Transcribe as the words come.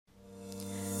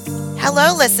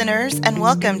Hello, listeners, and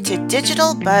welcome to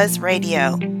Digital Buzz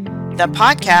Radio, the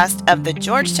podcast of the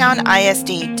Georgetown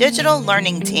ISD Digital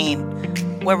Learning Team,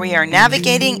 where we are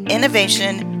navigating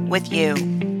innovation with you.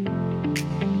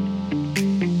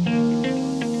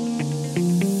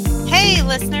 Hey,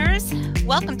 listeners,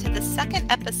 welcome to the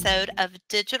second episode of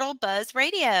Digital Buzz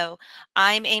Radio.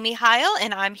 I'm Amy Heil,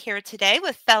 and I'm here today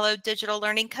with fellow digital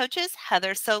learning coaches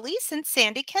Heather Solis and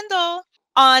Sandy Kendall.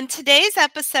 On today's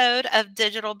episode of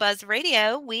Digital Buzz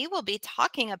Radio, we will be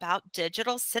talking about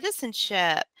digital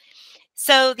citizenship.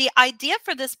 So, the idea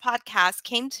for this podcast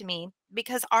came to me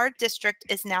because our district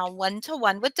is now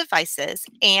one-to-one with devices,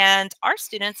 and our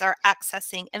students are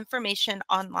accessing information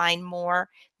online more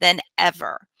than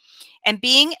ever. And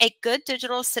being a good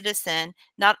digital citizen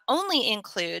not only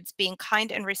includes being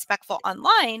kind and respectful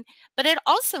online, but it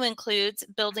also includes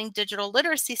building digital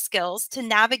literacy skills to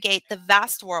navigate the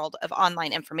vast world of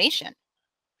online information.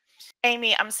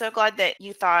 Amy, I'm so glad that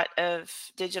you thought of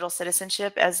digital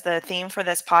citizenship as the theme for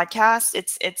this podcast.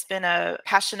 It's been a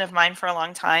passion of mine for a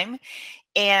long time,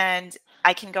 and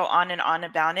I can go on and on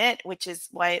about it, which is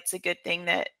why it's a good thing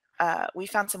that we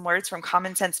found some words from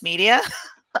Common Sense Media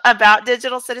about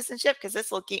digital citizenship, because this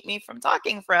will keep me from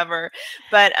talking forever.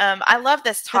 But I love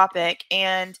this topic,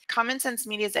 and Common Sense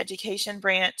Media's education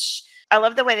branch, I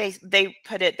love the way they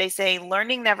put it. They say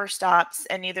learning never stops,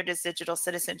 and neither does digital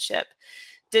citizenship.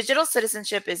 Digital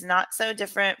citizenship is not so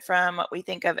different from what we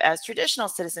think of as traditional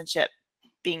citizenship,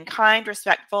 being kind,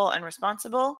 respectful, and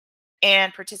responsible,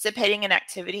 and participating in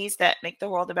activities that make the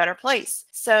world a better place.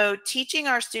 So teaching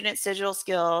our students digital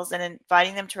skills and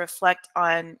inviting them to reflect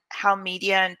on how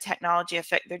media and technology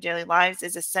affect their daily lives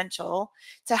is essential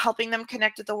to helping them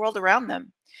connect with the world around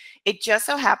them. It just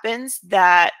so happens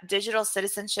that Digital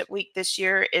Citizenship Week this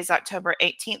year is October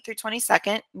 18th through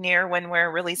 22nd, near when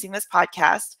we're releasing this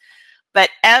podcast.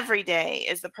 But every day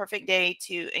is the perfect day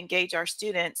to engage our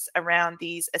students around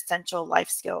these essential life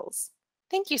skills.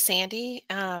 Thank you, Sandy.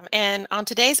 And on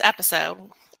today's episode,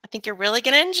 I think you're really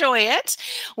going to enjoy it.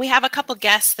 We have a couple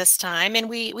guests this time, and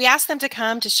we asked them to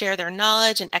come to share their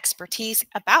knowledge and expertise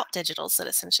about digital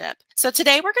citizenship. So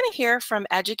today we're going to hear from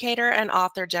educator and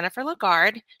author Jennifer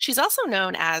Lagarde. She's also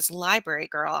known as Library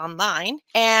Girl online,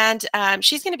 and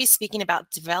she's going to be speaking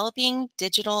about developing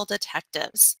digital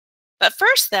detectives. But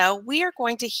first, though, we are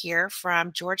going to hear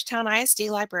from Georgetown ISD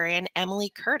librarian Emily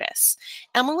Curtis.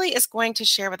 Emily is going to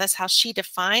share with us how she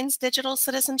defines digital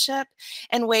citizenship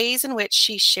and ways in which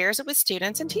she shares it with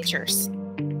students and teachers.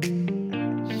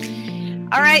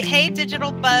 All right. Hey,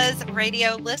 Digital Buzz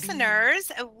Radio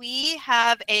listeners. We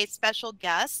have a special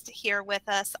guest here with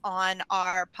us on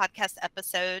our podcast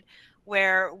episode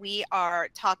where we are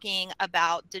talking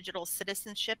about digital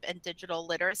citizenship and digital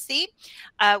literacy.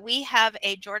 We have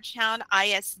a Georgetown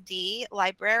ISD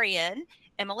librarian,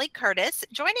 Emily Curtis,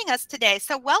 joining us today.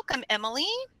 So welcome, Emily.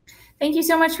 Thank you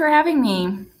so much for having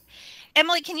me.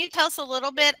 Emily, can you tell us a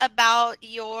little bit about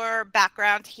your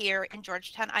background here in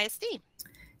Georgetown ISD?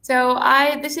 So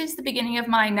this is the beginning of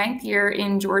my 9th year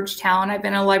in Georgetown. I've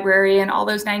been a librarian all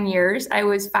those 9 years. I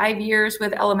was 5 years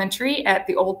with elementary at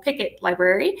the old Pickett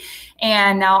Library,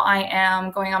 and now I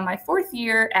am going on my 4th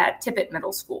year at Tippett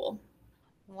Middle School.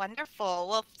 Wonderful.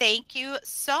 Well, thank you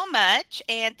so much.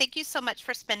 And thank you so much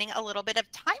for spending a little bit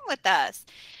of time with us.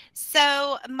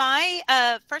 So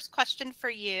my first question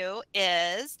for you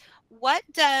is, what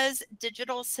does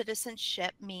digital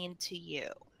citizenship mean to you?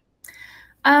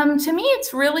 To me,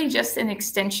 it's really just an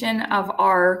extension of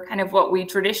our kind of what we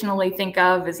traditionally think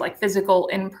of as like physical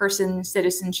in-person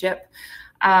citizenship.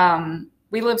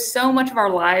 We live so much of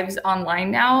our lives online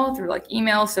now through like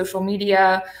email, social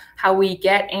media, how we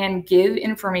get and give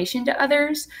information to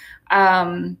others.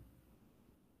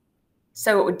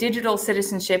 So digital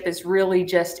citizenship is really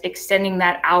just extending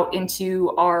that out into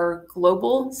our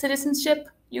global citizenship,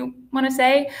 you want to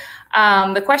say.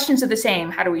 The questions are the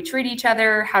same. How do we treat each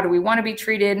other? How do we want to be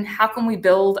treated? How can we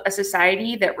build a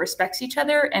society that respects each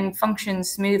other and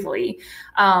functions smoothly?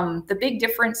 The big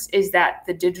difference is that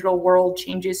the digital world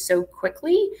changes so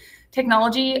quickly.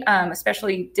 Technology,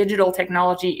 especially digital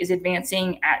technology, is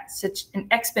advancing at such an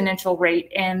exponential rate,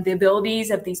 and the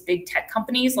abilities of these big tech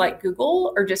companies like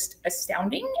Google are just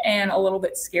astounding and a little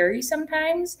bit scary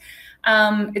sometimes.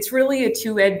 It's really a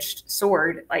two-edged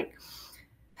sword.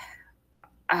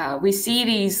 We see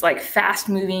these like fast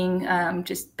moving,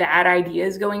 just bad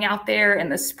ideas going out there, and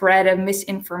the spread of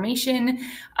misinformation,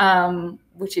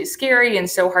 which is scary and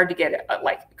so hard to get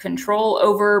like control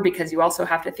over, because you also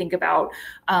have to think about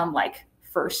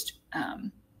first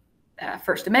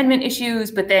First Amendment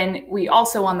issues, but then we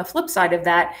also, on the flip side of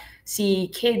that, see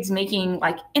kids making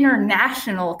like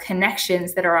international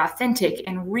connections that are authentic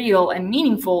and real and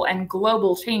meaningful, and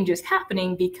global changes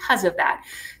happening because of that.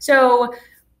 So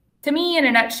to me, in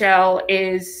a nutshell,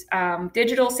 is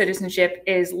digital citizenship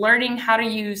is learning how to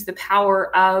use the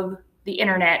power of the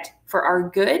internet for our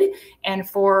good and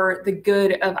for the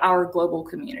good of our global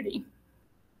community.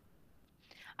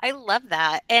 I love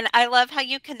that. And I love how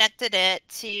you connected it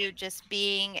to just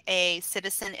being a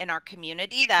citizen in our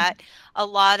community, that a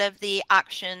lot of the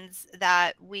actions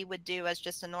that we would do as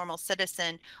just a normal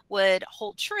citizen would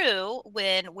hold true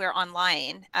when we're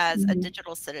online as a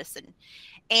digital citizen.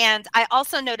 And I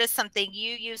also noticed something.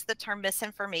 You used the term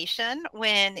misinformation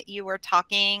when you were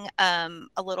talking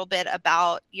a little bit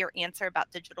about your answer about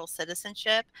digital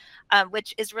citizenship,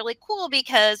 which is really cool,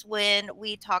 because when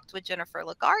we talked with Jennifer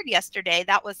Lagarde yesterday,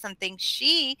 that was something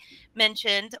she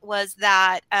mentioned, was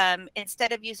that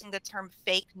instead of using the term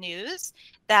fake news,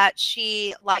 that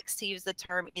she likes to use the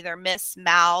term either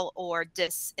mal, or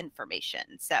disinformation.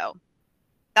 So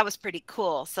that was pretty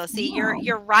cool. So see,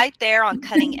 you're right there on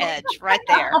cutting edge, right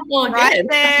there,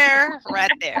 right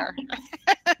there.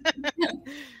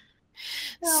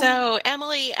 So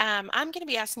Emily, I'm going to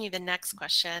be asking you the next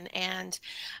question, and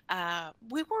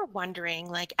we were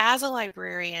wondering, like, as a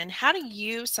librarian, how do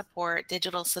you support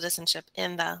digital citizenship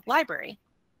in the library?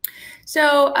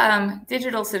 So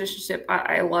digital citizenship,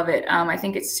 I love it. I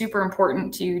think it's super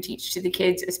important to teach to the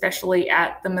kids, especially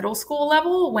at the middle school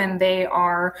level, when they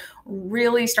are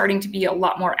really starting to be a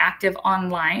lot more active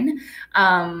online.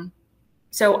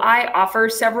 So I offer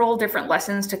several different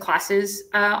lessons to classes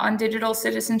on digital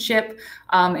citizenship,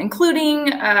 including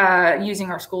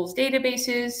using our school's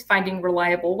databases, finding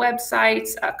reliable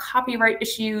websites, copyright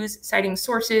issues, citing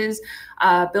sources,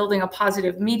 building a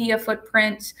positive media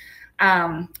footprint.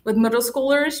 With middle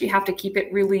schoolers, you have to keep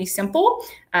it really simple,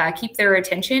 keep their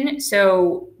attention.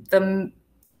 So the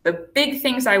big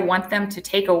things I want them to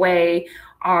take away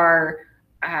are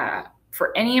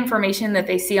for any information that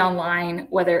they see online,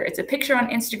 whether it's a picture on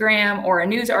Instagram or a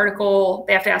news article,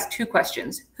 they have to ask 2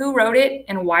 questions. Who wrote it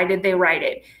and why did they write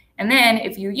it? And then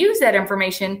if you use that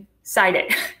information, cite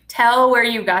it. Tell where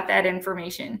you got that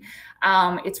information.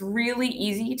 It's really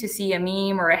easy to see a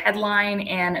meme or a headline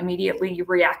and immediately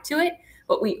react to it,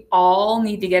 but we all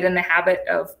need to get in the habit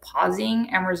of pausing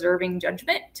and reserving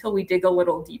judgment till we dig a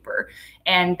little deeper.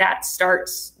 And that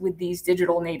starts with these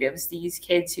digital natives, these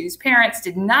kids whose parents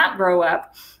did not grow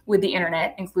up with the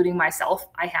internet, including myself.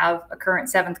 I have a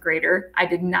current 7th grader. I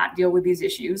did not deal with these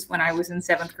issues when I was in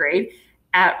 7th grade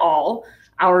at all.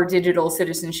 Our digital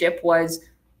citizenship was,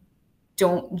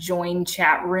 don't join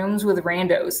chat rooms with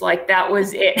randos. Like, that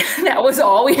was it. That was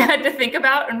all we had to think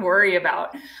about and worry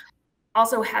about.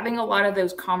 Also, having a lot of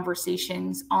those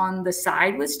conversations on the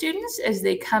side with students as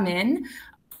they come in.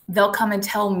 They'll come and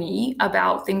tell me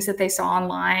about things that they saw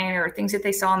online or things that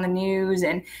they saw on the news,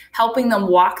 and helping them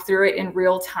walk through it in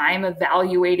real time,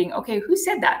 evaluating, okay, who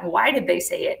said that and why did they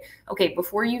say it? Okay,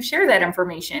 before you share that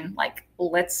information, like,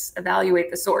 let's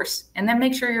evaluate the source, and then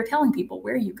make sure you're telling people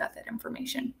where you got that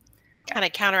information. Kind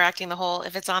of counteracting the whole,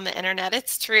 if it's on the internet,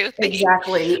 it's true thing.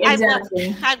 Exactly.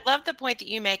 I love the point that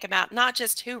you make about not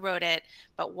just who wrote it,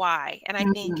 but why. And I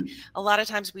think a lot of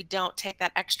times we don't take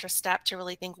that extra step to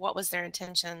really think, what was their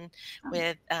intention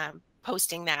with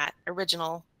posting that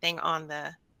original thing on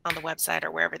the website or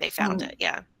wherever they found it.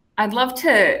 Yeah. I'd love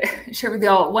to share with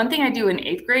y'all one thing I do in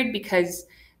 8th grade, because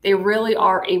they really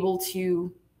are able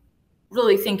to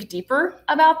really think deeper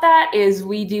about that, is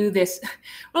we do this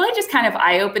really just kind of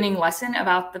eye-opening lesson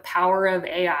about the power of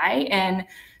AI. And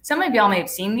some of y'all may have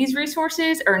seen these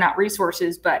resources, or not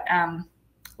resources, but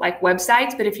like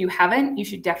websites. But if you haven't, you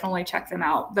should definitely check them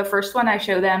out. The first one I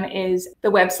show them is the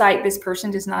website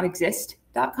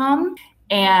thispersondoesnotexist.com.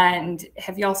 And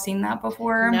have y'all seen that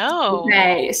before? No.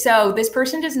 Okay, so This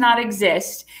Person Does Not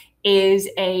Exist is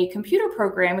a computer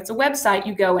program. It's a website.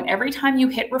 You go, and every time you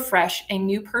hit refresh, a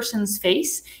new person's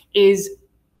face is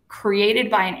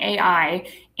created by an AI,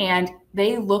 and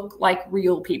they look like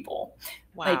real people.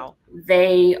 Wow. Like,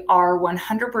 they are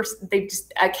 100%. They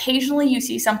just, occasionally you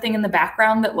see something in the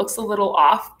background that looks a little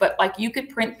off, but like, you could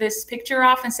print this picture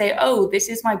off and say, oh, this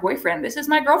is my boyfriend, this is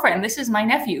my girlfriend, this is my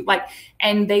nephew, like,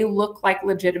 and they look like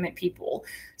legitimate people.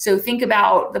 So think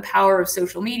about the power of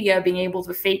social media being able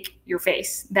to fake your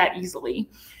face that easily.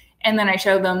 And then I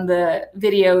show them the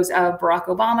videos of Barack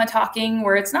Obama talking,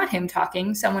 where it's not him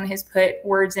talking. Someone has put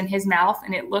words in his mouth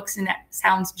and it looks and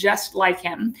sounds just like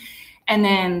him. And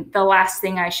then the last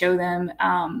thing I show them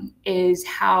is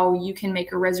how you can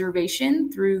make a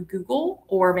reservation through Google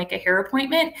or make a hair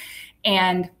appointment.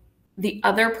 And the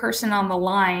other person on the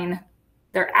line,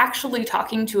 they're actually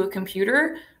talking to a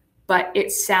computer, but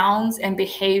it sounds and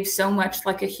behaves so much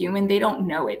like a human, they don't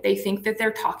know it. They think that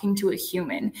they're talking to a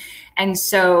human. And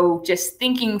so just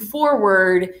thinking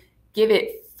forward, give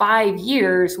it 5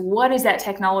 years, what is that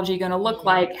technology going to look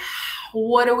like?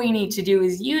 What do we need to do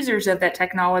as users of that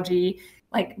technology?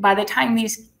 Like by the time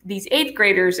these 8th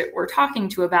graders that we're talking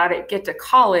to about it get to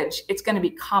college, it's going to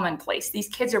be commonplace. These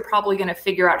kids are probably going to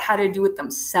figure out how to do it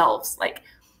themselves. Like,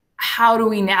 how do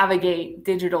we navigate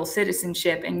digital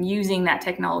citizenship and using that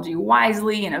technology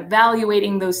wisely and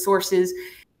evaluating those sources?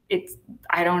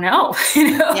 I don't know.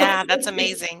 Yeah, that's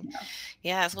amazing.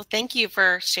 Yes. Well, thank you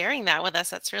for sharing that with us.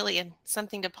 That's really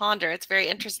something to ponder. It's very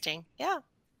interesting. Yeah.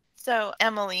 So,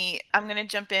 Emily, I'm going to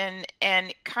jump in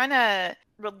and kind of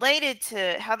related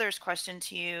to Heather's question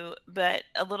to you, but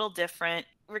a little different.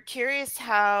 We're curious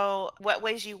what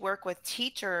ways you work with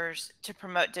teachers to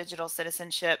promote digital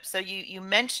citizenship. So you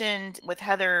mentioned with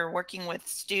Heather working with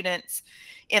students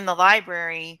in the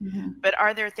library, but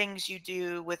are there things you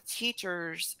do with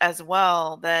teachers as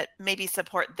well that maybe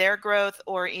support their growth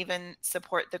or even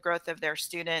support the growth of their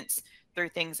students through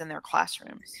things in their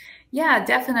classrooms? Yeah,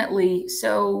 definitely.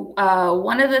 So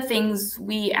one of the things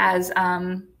we as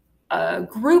a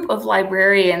group of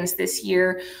librarians this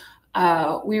year,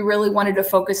 we really wanted to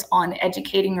focus on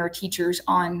educating our teachers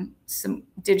on some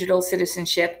digital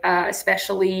citizenship,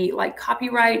 especially like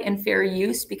copyright and fair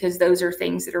use, because those are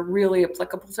things that are really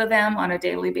applicable to them on a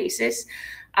daily basis.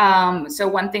 So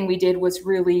one thing we did was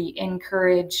really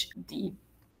encourage the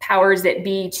powers that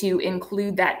be to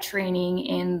include that training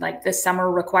in like the summer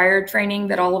required training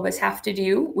that all of us have to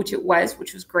do, which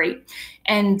was great.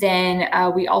 And then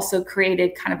we also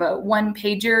created kind of a one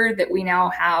pager that we now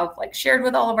have like shared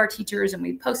with all of our teachers, and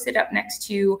we posted up next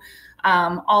to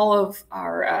all of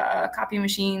our copy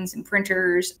machines and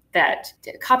printers. That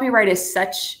copyright is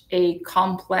such a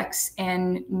complex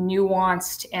and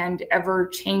nuanced and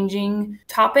ever-changing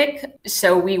topic.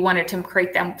 So we wanted to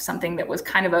create them something that was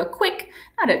kind of a quick,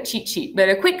 not a cheat sheet, but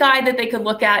a quick guide that they could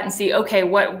look at and see, okay,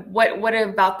 what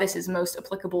about this is most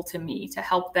applicable to me, to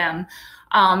help them,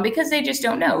 because they just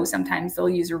don't know. Sometimes they'll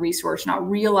use a resource not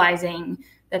realizing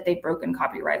that they've broken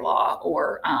copyright law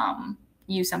or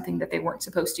use something that they weren't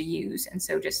supposed to use. And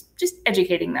so just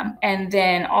educating them. And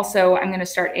then also I'm going to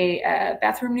start a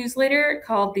bathroom newsletter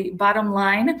called The Bottom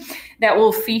Line that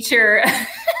will feature,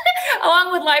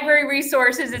 along with library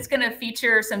resources, it's going to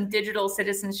feature some digital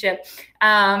citizenship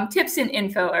tips and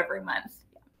info every month.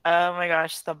 Oh my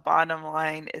gosh, The Bottom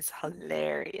Line is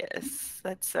hilarious.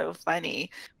 That's so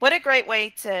funny. What a great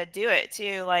way to do it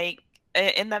too. Like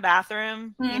in the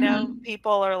bathroom,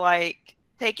 people are like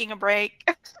taking a break.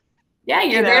 Yeah,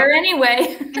 you're there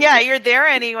anyway. Yeah, you're there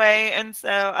anyway. And so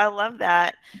I love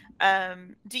that.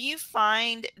 Do you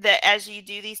find that as you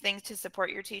do these things to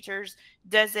support your teachers,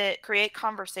 does it create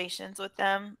conversations with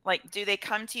them? Like, do they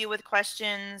come to you with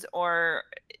questions, or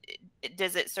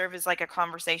does it serve as like a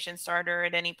conversation starter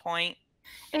at any point?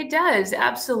 It does,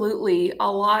 absolutely. A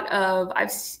lot of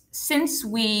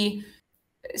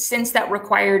since that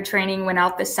required training went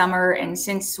out this summer, and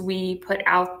since we put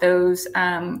out those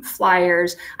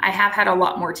flyers, I have had a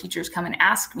lot more teachers come and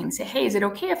ask me and say, hey, is it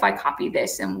okay if I copy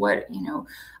this? And what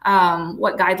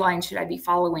guidelines should I be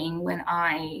following when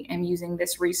I am using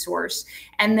this resource?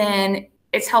 And then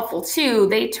it's helpful too.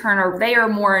 They are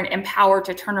more empowered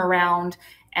to turn around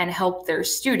and help their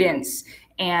students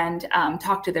and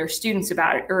talk to their students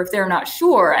about it. Or if they're not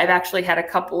sure, I've actually had a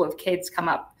couple of kids come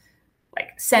up,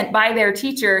 like sent by their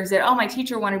teacher, who said, oh, my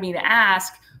teacher wanted me to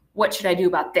ask, what should I do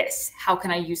about this? How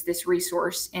can I use this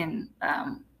resource in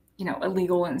a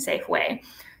legal and safe way?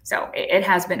 So it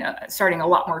has been starting a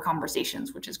lot more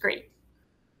conversations, which is great.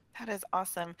 That is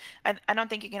awesome. I don't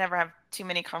think you can ever have too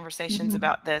many conversations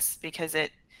about this, because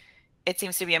it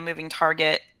seems to be a moving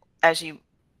target, as you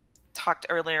talked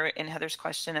earlier in Heather's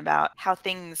question about how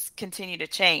things continue to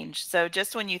change. So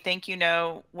just when you think you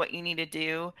know what you need to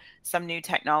do, some new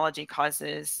technology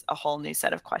causes a whole new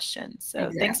set of questions. So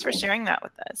Exactly. Thanks for sharing that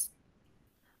with us.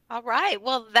 All right.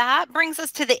 Well, that brings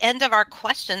us to the end of our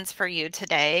questions for you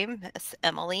today, Miss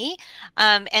Emily.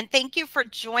 And thank you for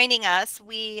joining us.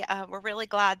 We're really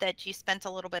glad that you spent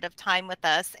a little bit of time with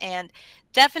us, and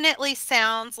definitely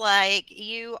sounds like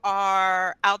you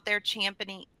are out there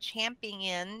championing.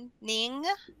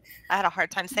 I had a hard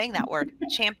time saying that word.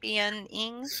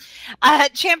 Championing.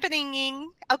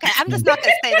 Okay, I'm just not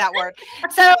going to say that word.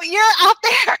 So you're out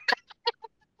there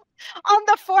on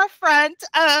the forefront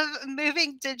of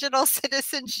moving digital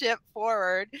citizenship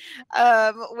forward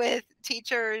with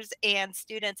teachers and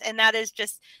students. And that is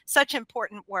just such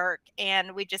important work.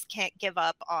 And we just can't give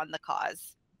up on the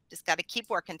cause. Just got to keep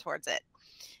working towards it.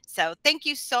 So thank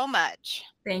you so much.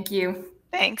 Thank you.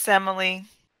 Thanks, Emily.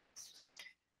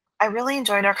 I really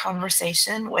enjoyed our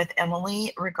conversation with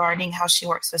Emily regarding how she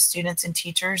works with students and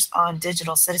teachers on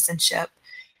digital citizenship.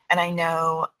 And I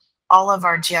know all of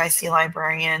our GIC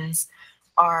librarians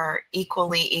are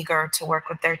equally eager to work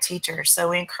with their teachers. So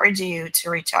we encourage you to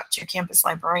reach out to your campus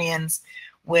librarians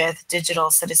with digital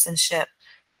citizenship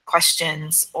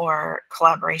questions or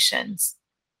collaborations.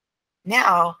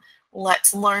 Now,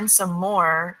 let's learn some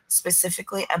more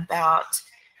specifically about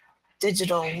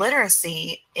digital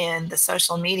literacy in the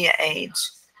social media age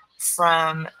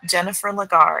from Jennifer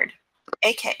Lagarde,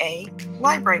 aka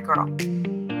Library Girl.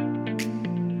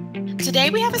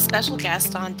 Today we have a special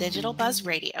guest on Digital Buzz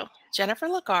Radio. Jennifer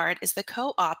Lagarde is the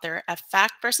co-author of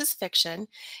Fact versus Fiction,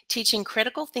 Teaching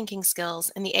Critical Thinking Skills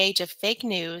in the Age of Fake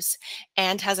News,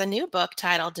 and has a new book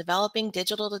titled Developing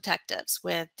Digital Detectives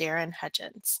with Darren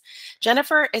Hudgens.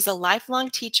 Jennifer is a lifelong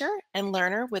teacher and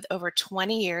learner with over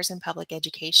 20 years in public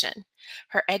education.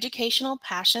 Her educational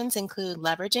passions include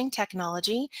leveraging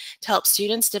technology to help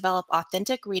students develop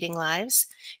authentic reading lives,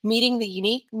 meeting the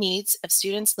unique needs of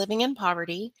students living in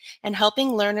poverty, and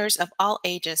helping learners of all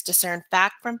ages discern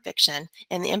fact from fiction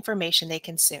and the information they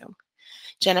consume.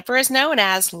 Jennifer is known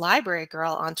as Library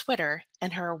Girl on Twitter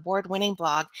and her award-winning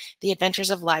blog, The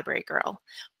Adventures of Library Girl.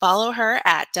 Follow her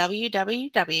at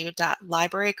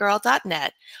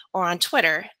www.librarygirl.net or on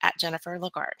Twitter at Jennifer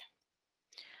Lagarde.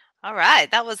 All right,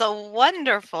 that was a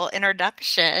wonderful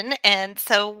introduction. And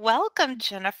so welcome,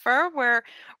 Jennifer. We're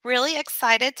really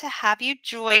excited to have you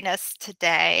join us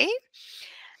today.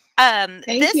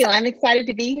 Thank you. I'm excited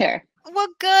to be here. Well,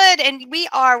 good. And we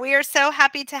are so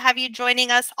happy to have you joining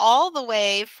us all the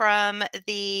way from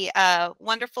the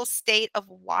wonderful state of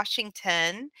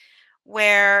Washington,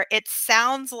 where it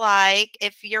sounds like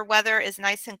if your weather is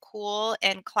nice and cool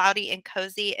and cloudy and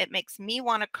cozy, it makes me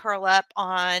want to curl up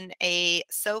on a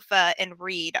sofa and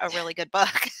read a really good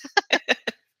book.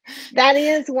 That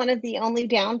is one of the only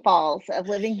downfalls of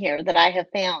living here that I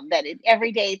have found, that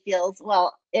every day feels,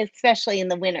 well, especially in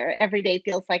the winter, every day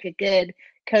feels like a good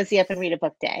cozy up and read a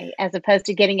book day, as opposed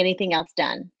to getting anything else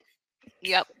done.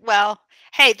 Yep. Well,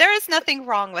 hey, there is nothing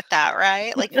wrong with that,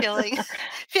 right? Like feeling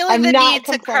I'm the not need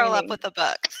to curl up complaining. with a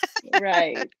book.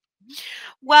 Right.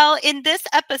 Well, in this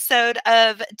episode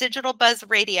of Digital Buzz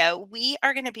Radio, we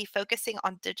are going to be focusing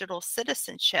on digital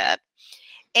citizenship.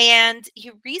 And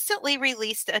you recently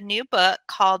released a new book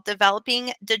called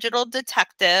Developing Digital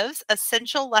Detectives,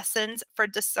 Essential Lessons for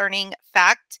Discerning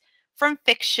Fact from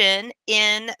Fiction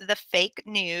in the Fake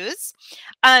News.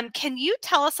 Can you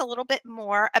tell us a little bit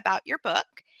more about your book,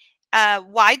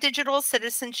 why digital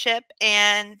citizenship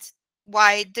and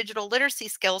why digital literacy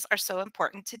skills are so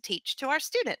important to teach to our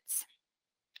students?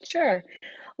 Sure.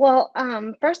 Well,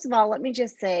 first of all, let me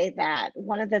just say that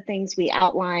one of the things we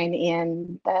outline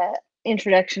in the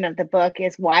introduction of the book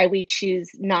is why we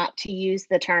choose not to use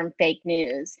the term fake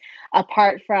news,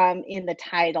 apart from in the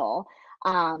title,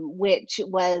 which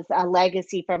was a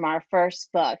legacy from our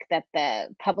first book that the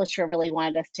publisher really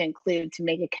wanted us to include to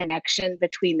make a connection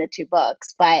between the two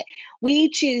books. But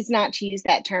we choose not to use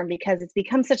that term because it's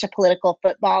become such a political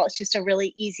football. It's just a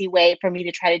really easy way for me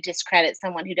to try to discredit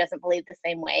someone who doesn't believe the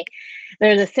same way.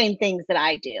 They're the same things that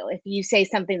I do. If you say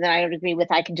something that I don't agree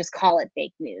with, I can just call it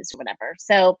fake news or whatever.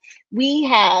 So we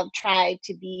have tried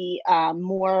to be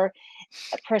more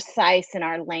precise in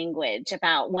our language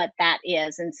about what that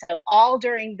is. And so all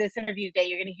during this interview day,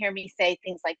 you're going to hear me say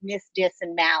things like mis, dis,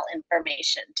 and mal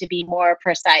information to be more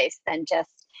precise than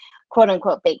just quote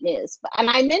unquote fake news. And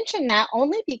I mention that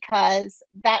only because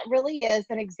that really is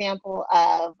an example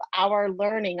of our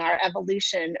learning, our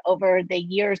evolution over the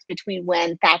years between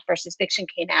when Fact versus Fiction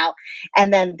came out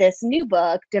and then this new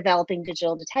book, Developing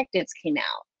Digital Detectives, came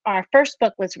out. Our first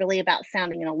book was really about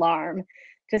sounding an alarm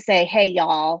to say, hey,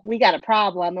 y'all, we got a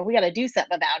problem and we got to do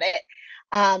something about it.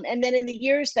 And then in the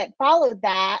years that followed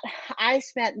that, I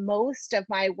spent most of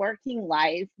my working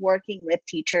life working with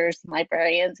teachers,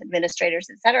 librarians, administrators,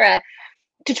 et cetera,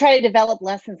 to try to develop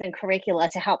lessons and curricula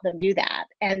to help them do that.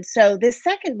 And so this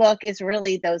second book is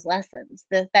really those lessons.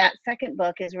 That second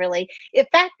book is really, if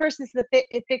fact versus the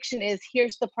fiction is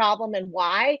here's the problem and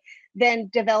why, then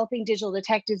Developing Digital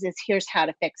Detectives is here's how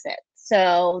to fix it.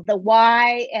 So the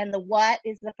why and the what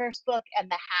is the first book, and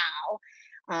the how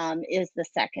is the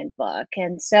second book.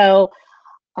 And so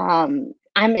I'm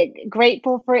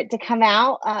grateful for it to come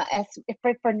out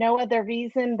for no other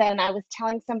reason than I was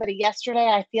telling somebody yesterday.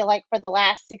 I feel like for the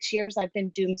last 6 years, I've been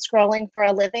doom scrolling for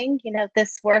a living. You know,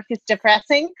 this work is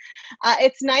depressing.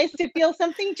 It's nice to feel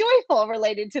something joyful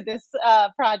related to this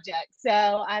project.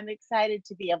 So I'm excited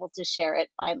to be able to share it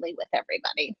finally with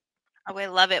everybody. Oh, I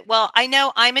love it. Well, I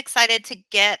know I'm excited to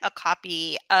get a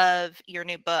copy of your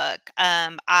new book.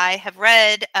 I have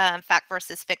read Fact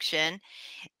versus Fiction,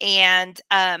 and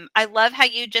I love how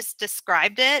you just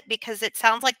described it because it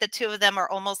sounds like the two of them are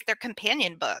almost their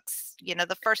companion books. You know,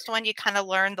 the first one, you kind of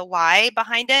learn the why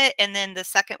behind it, and then the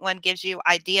second one gives you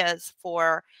ideas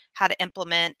for how to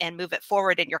implement and move it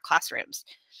forward in your classrooms.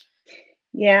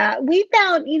 Yeah, we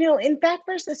found, in Fact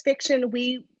versus Fiction,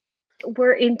 we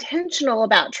were intentional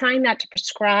about trying not to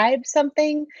prescribe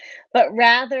something, but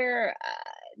rather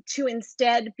to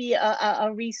instead be a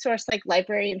resource like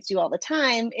librarians do all the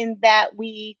time, in that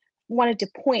we wanted to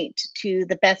point to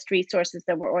the best resources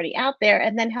that were already out there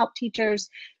and then help teachers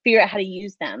figure out how to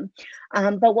use them.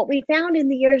 But what we found in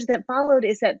the years that followed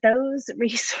is that those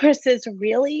resources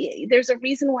really, there's a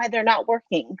reason why they're not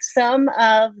working. Some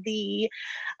of the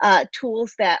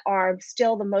tools that are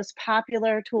still the most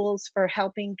popular tools for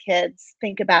helping kids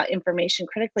think about information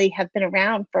critically have been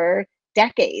around for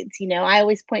decades. I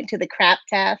always point to the CRAP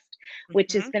test,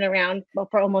 which has been around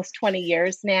for almost 20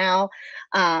 years now,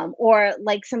 or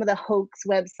like some of the hoax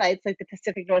websites like the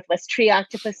Pacific Northwest Tree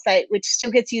Octopus site, which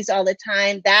still gets used all the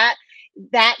time. That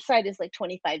site is like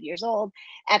 25 years old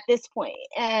at this point.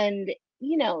 And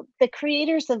the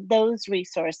creators of those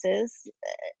resources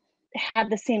had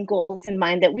the same goals in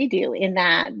mind that we do, in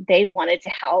that they wanted to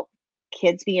help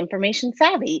kids be information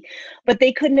savvy, but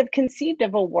they couldn't have conceived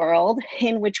of a world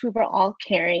in which we were all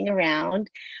carrying around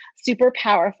super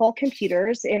powerful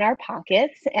computers in our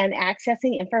pockets and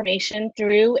accessing information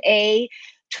through a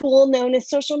tool known as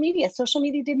social media. Social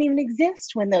media didn't even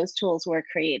exist when those tools were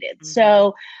created.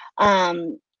 So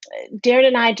Darren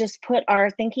and I just put our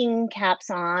thinking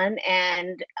caps on,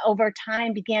 and over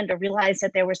time began to realize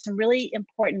that there were some really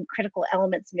important critical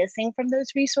elements missing from those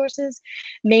resources.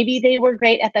 Maybe they were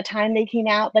great at the time they came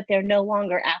out, but they're no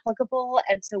longer applicable.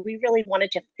 And so we really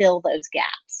wanted to fill those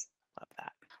gaps. Love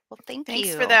that. Well, thanks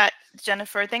you for that,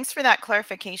 Jennifer. Thanks for that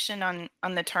clarification on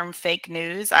the term fake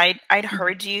news. I'd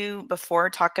heard you before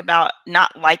talk about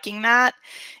not liking that.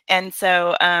 And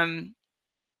so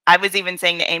I was even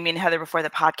saying to Amy and Heather before the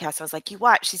podcast, I was like, you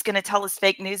watch, she's going to tell us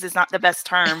fake news is not the best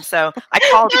term. So I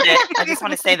called it. I just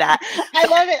want to say that. I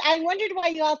love it. I wondered why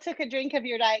you all took a drink of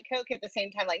your Diet Coke at the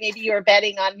same time. Like maybe you were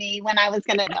betting on me when I was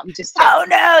going to. I'm just joking. Oh,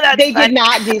 no, they did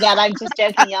not do that. I'm just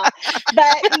joking, y'all.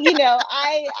 But,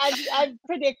 I'm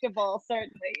predictable,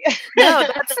 certainly. No,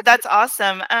 that's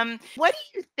awesome. What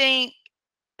do you think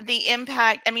the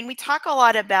impact, we talk a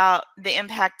lot about the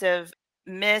impact of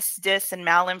mis, dis, and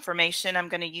malinformation. I'm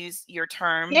going to use your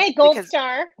term. Yay, gold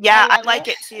star. Yeah, I like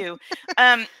it too.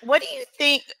 What do you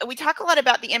think? We talk a lot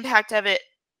about the impact of it,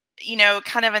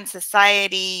 kind of in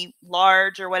society,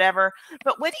 large or whatever.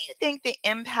 But what do you think the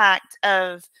impact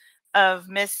of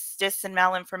mis, dis, and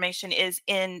malinformation is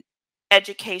in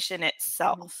education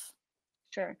itself?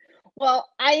 Sure. Well,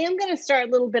 I am going to start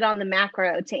a little bit on the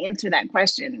macro to answer that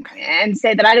question and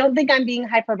say that I don't think I'm being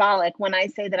hyperbolic when I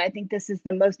say that I think this is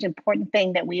the most important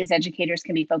thing that we as educators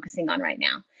can be focusing on right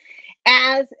now.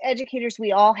 As educators,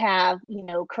 we all have,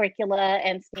 curricula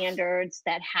and standards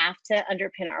that have to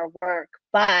underpin our work.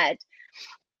 But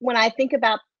when I think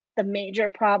about the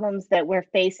major problems that we're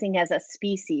facing as a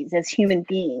species, as human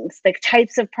beings, the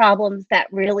types of problems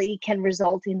that really can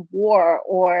result in war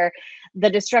or the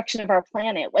destruction of our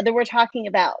planet, whether we're talking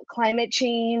about climate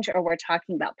change or we're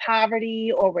talking about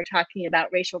poverty or we're talking about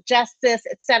racial justice,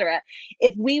 etc.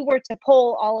 If we were to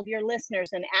poll all of your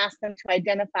listeners and ask them to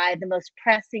identify the most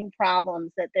pressing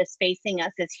problems that is facing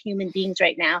us as human beings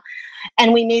right now,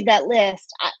 and we made that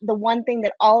list, the one thing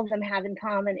that all of them have in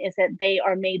common is that they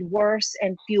are made worse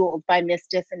and fueled by mis,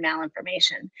 dis, and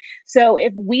malinformation. So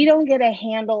if we don't get a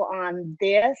handle on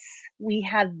this, we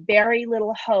have very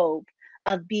little hope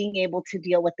of being able to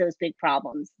deal with those big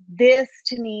problems. This,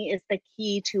 to me, is the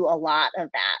key to a lot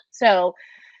of that. So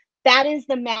that is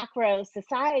the macro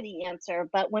society answer.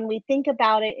 But when we think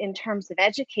about it in terms of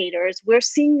educators, we're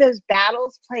seeing those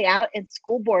battles play out in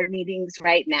school board meetings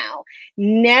right now.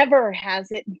 Never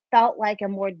has it felt like a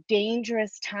more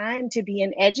dangerous time to be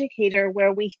an educator,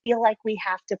 where we feel like we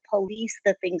have to police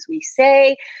the things we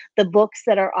say, the books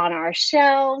that are on our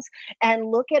shelves,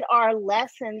 and look at our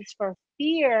lessons for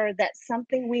fear that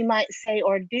something we might say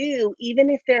or do, even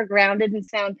if they're grounded in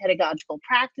sound pedagogical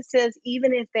practices,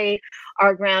 even if they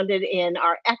are grounded in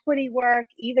our equity work,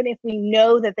 even if we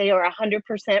know that they are 100%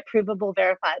 provable,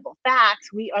 verifiable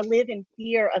facts, we live in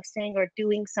fear of saying or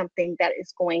doing something that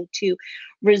is going to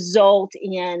result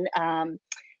in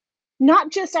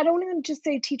not just, I don't even just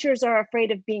say teachers are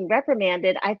afraid of being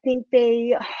reprimanded. I think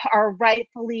they are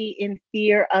rightfully in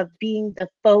fear of being the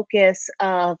focus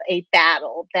of a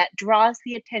battle that draws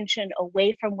the attention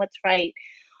away from what's right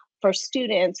for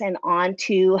students and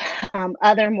onto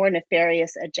other more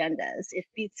nefarious agendas.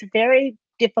 It's a very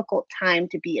difficult time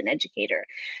to be an educator.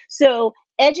 So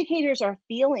educators are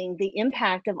feeling the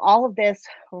impact of all of this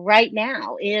right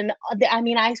now.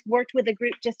 I worked with a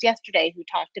group just yesterday who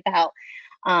talked about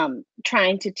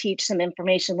trying to teach some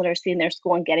information literacy in their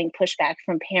school and getting pushback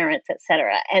from parents, et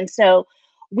cetera. And so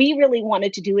we really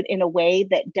wanted to do it in a way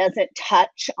that doesn't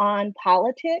touch on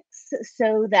politics,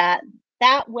 so that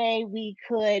way we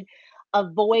could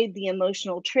avoid the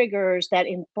emotional triggers that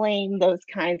inflame those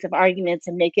kinds of arguments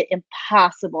and make it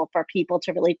impossible for people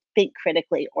to really think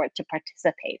critically or to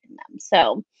participate in them.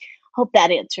 So hope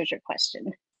that answers your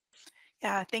question.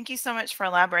 Yeah, thank you so much for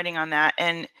elaborating on that.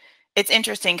 And it's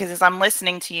interesting because as I'm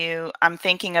listening to you, I'm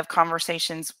thinking of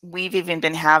conversations we've even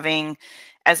been having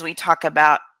as we talk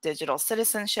about digital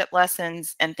citizenship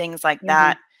lessons and things like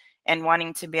that, and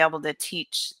wanting to be able to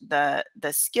teach the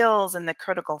skills and the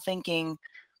critical thinking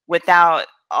without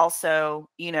also,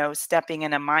 stepping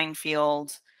in a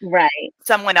minefield, right?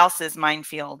 Someone else's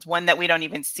minefield, one that we don't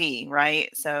even see, right?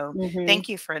 So thank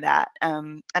you for that.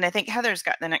 And I think Heather's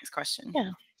got the next question. Yeah.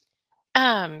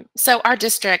 So our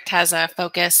district has a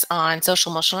focus on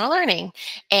social emotional learning,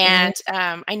 and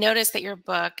I noticed that your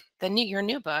book, your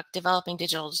new book, Developing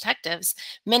Digital Detectives,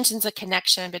 mentions a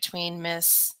connection between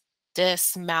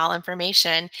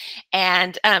malinformation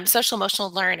and social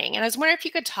emotional learning. And I was wondering if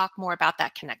you could talk more about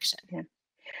that connection. Yeah.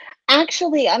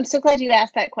 Actually, I'm so glad you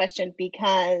asked that question,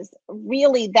 because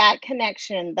really that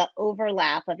connection, the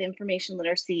overlap of information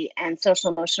literacy and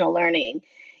social emotional learning,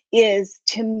 is,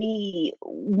 to me,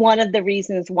 one of the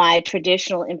reasons why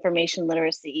traditional information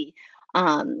literacy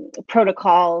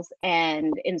protocols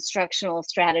and instructional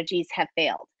strategies have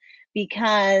failed,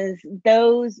 because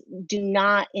those do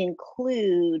not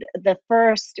include the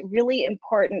first really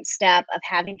important step of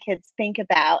having kids think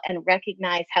about and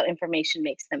recognize how information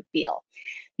makes them feel.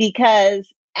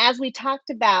 Because as we talked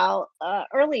about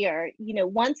earlier,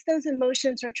 once those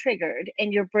emotions are triggered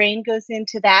and your brain goes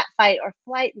into that fight or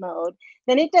flight mode,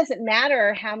 then it doesn't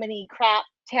matter how many crap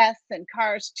tests and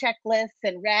CARS checklists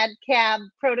and RADCAB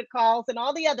protocols and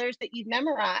all the others that you've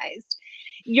memorized.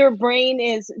 Your brain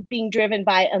is being driven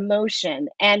by emotion.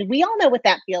 And we all know what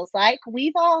that feels like.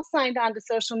 We've all signed on to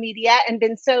social media and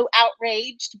been so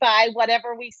outraged by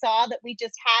whatever we saw that we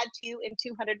just had to, in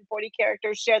 240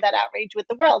 characters, share that outrage with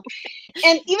the world.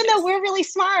 And even though we're really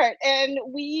smart and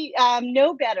we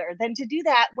know better than to do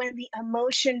that, when the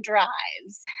emotion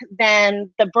drives,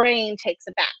 then the brain takes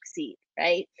a backseat,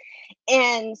 right?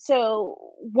 And so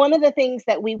one of the things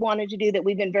that we wanted to do, that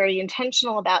we've been very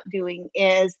intentional about doing,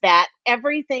 is that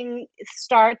everything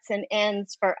starts and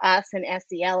ends for us in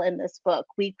SEL in this book.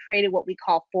 We created what we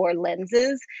call 4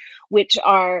 lenses, which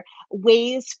are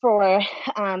ways for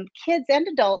kids and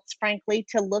adults, frankly,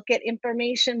 to look at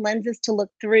information, lenses to look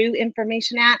through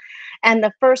information at. And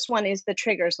the first one is the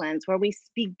triggers lens, where we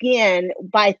begin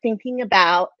by thinking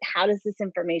about, how does this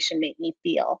information make me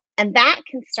feel? And that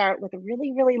can start with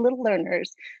really, really little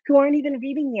learners who aren't even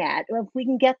reading yet. If we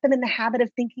can get them in the habit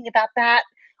of thinking about that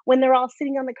when they're all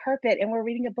sitting on the carpet and we're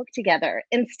reading a book together,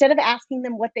 instead of asking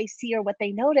them what they see or what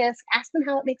they notice, ask them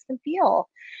how it makes them feel.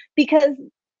 Because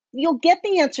you'll get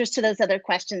the answers to those other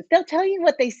questions. They'll tell you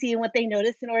what they see and what they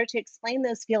notice in order to explain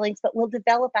those feelings, but we'll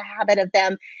develop a habit of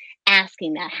them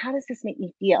asking that. How does this make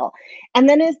me feel? And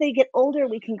then as they get older,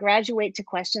 we can graduate to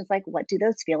questions like, what do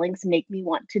those feelings make me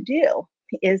want to do?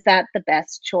 Is that the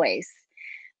best choice?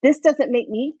 This doesn't make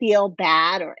me feel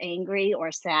bad or angry or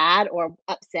sad or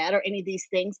upset or any of these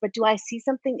things, but do I see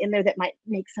something in there that might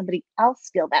make somebody else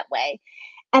feel that way?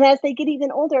 And as they get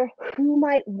even older, who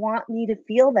might want me to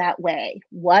feel that way?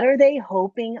 What are they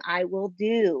hoping I will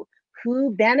do?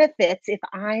 Who benefits if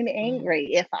I'm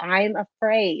angry, if I'm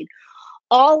afraid?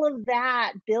 All of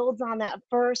that builds on that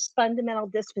first fundamental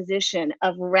disposition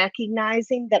of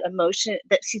recognizing that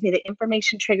that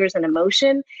information triggers an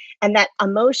emotion, and that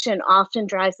emotion often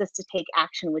drives us to take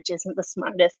action, which isn't the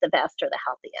smartest, the best, or the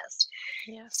healthiest.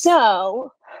 Yes.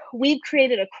 So we've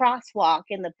created a crosswalk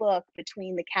in the book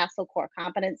between the CASEL core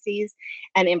competencies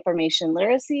and information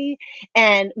literacy,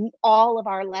 and all of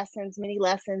our lessons, mini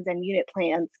lessons, and unit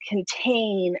plans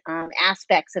contain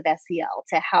aspects of SEL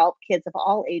to help kids of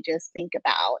all ages think about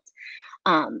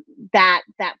that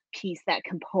piece, that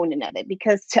component of it,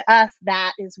 because to us,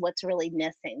 that is what's really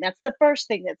missing. That's the first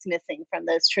thing that's missing from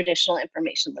those traditional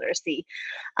information literacy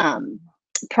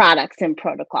products and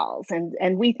protocols,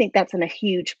 and we think that's a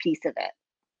huge piece of it.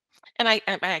 And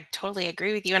I totally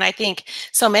agree with you. And I think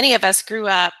so many of us grew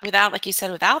up without, like you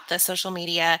said, without the social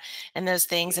media and those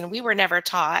things, and we were never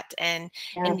taught. Yeah.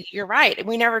 And you're right,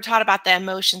 we never taught about the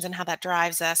emotions and how that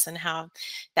drives us and how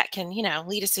that can,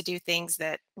 lead us to do things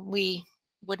that we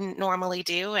wouldn't normally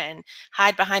do and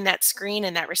hide behind that screen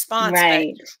and that response. But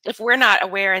Right. if we're not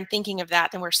aware and thinking of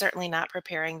that, then we're certainly not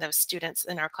preparing those students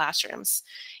in our classrooms,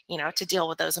 to deal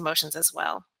with those emotions as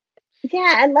well.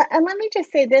 Yeah, and let me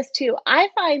just say this too. I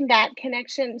find that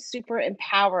connection super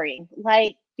empowering,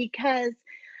 like because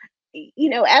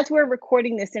as we're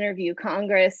recording this interview,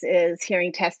 Congress is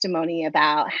hearing testimony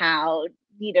about how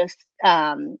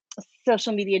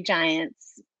social media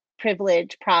giants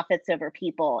privilege profits over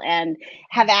people and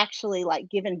have actually like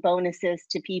given bonuses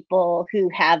to people who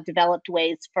have developed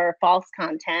ways for false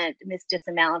content, misdis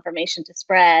and malinformation to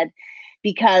spread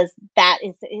because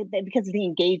because of the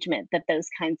engagement that those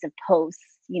kinds of posts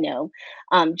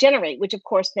generate, which of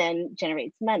course then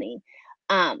generates money.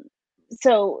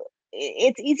 So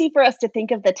it's easy for us to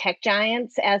think of the tech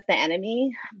giants as the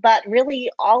enemy, but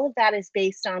really all of that is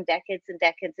based on decades and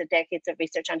decades and decades of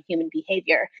research on human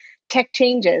behavior. Tech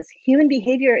changes. Human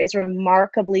behavior is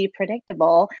remarkably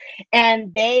predictable,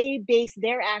 and they base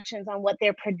their actions on what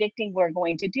they're predicting we're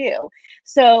going to do.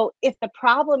 So if the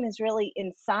problem is really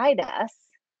inside us,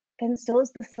 then so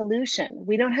is the solution.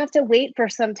 We don't have to wait for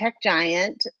some tech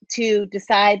giant to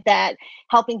decide that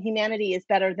helping humanity is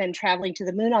better than traveling to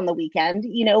the moon on the weekend.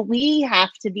 We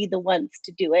have to be the ones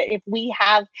to do it. If we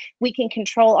can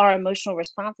control our emotional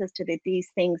responses to these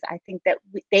things, I think that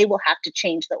they will have to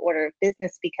change the order of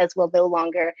business because we'll no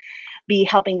longer be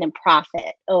helping them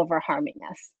profit over harming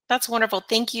us. That's wonderful.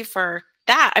 Thank you for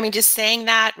that. I mean, just saying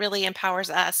that really empowers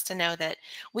us to know that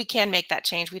we can make that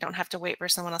change. We don't have to wait for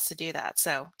someone else to do that.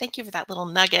 So thank you for that little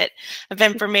nugget of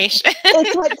information.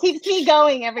 It's what keeps me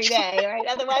going every day, right?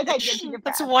 Otherwise I'd get depressed.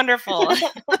 That's wonderful.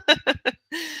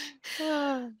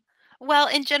 Well,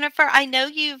 and Jennifer, I know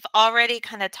you've already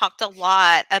kind of talked a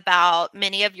lot about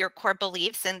many of your core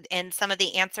beliefs and some of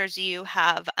the answers you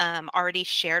have already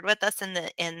shared with us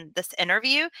in this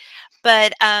interview.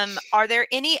 But are there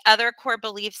any other core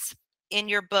beliefs in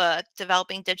your book,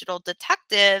 Developing Digital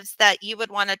Detectives, that you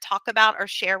would want to talk about or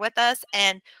share with us,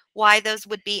 and why those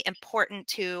would be important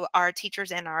to our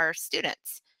teachers and our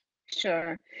students?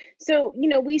 Sure. So,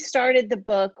 we started the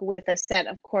book with a set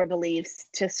of core beliefs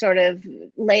to sort of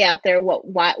lay out there what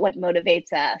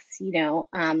motivates us.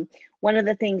 One of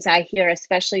the things I hear,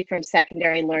 especially from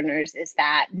secondary learners, is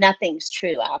that nothing's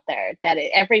true out there, that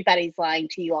everybody's lying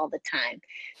to you all the time,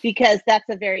 because that's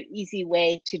a very easy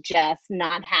way to just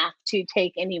not have to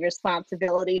take any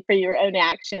responsibility for your own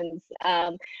actions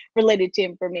related to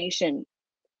information.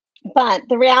 But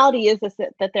the reality is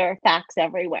that there are facts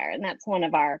everywhere, and that's one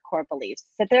of our core beliefs,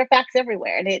 that there are facts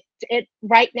everywhere. And it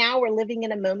right now we're living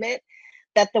in a moment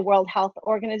that the World Health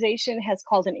Organization has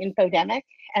called an infodemic,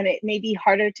 and it may be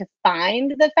harder to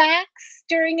find the facts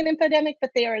during an infodemic,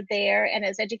 but they are there. And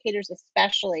as educators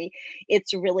especially,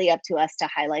 it's really up to us to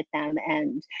highlight them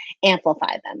and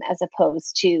amplify them as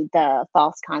opposed to the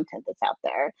false content that's out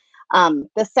there.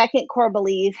 The second core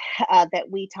belief that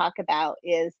we talk about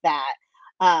is that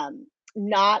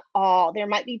there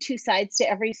might be two sides to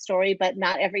every story, but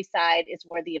not every side is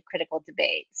worthy of critical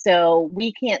debate. So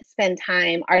we can't spend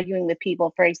time arguing with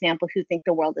people, for example, who think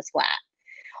the world is flat.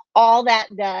 All that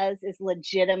does is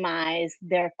legitimize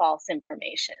their false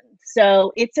information.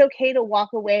 So it's okay to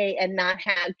walk away and not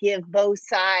give both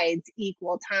sides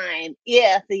equal time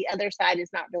if the other side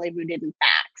is not really rooted in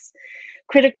facts.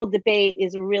 Critical debate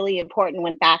is really important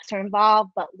when facts are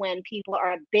involved, but when people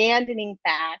are abandoning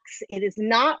facts, it is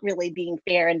not really being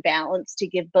fair and balanced to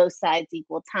give both sides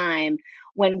equal time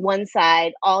when one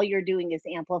side, all you're doing is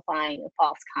amplifying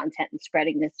false content and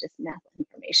spreading this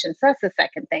misinformation. So that's the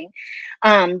second thing.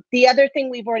 The other thing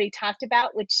we've already talked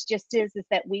about, which just is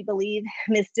that we believe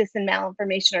misdis and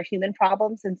malinformation are human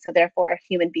problems, and so therefore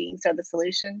human beings are the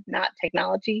solution, not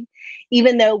technology.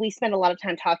 Even though we spend a lot of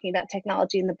time talking about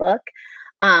technology in the book,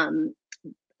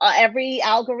 every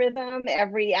algorithm,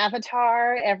 every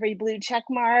avatar, every blue check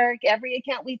mark, every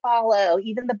account we follow,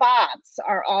 even the bots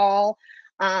are all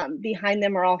behind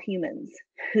them are all humans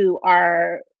who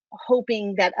are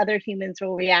hoping that other humans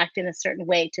will react in a certain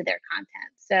way to their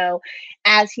content. So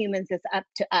as humans, it's up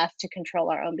to us to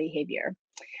control our own behavior.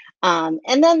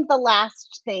 And then the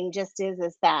last thing just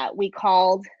is that we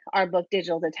called our book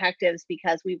Digital Detectives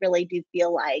because we really do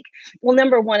feel like, well,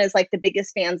 number one is like the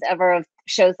biggest fans ever of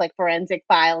shows like Forensic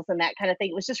Files and that kind of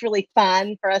thing. It was just really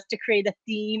fun for us to create a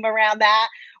theme around that.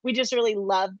 We just really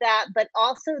love that, but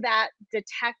also that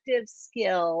detective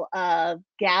skill of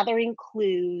gathering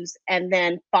clues and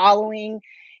then following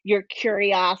your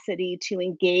curiosity to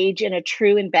engage in a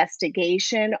true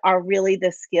investigation are really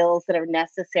the skills that are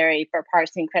necessary for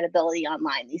parsing credibility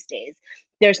online these days.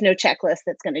 There's no checklist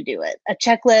that's going to do it. A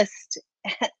checklist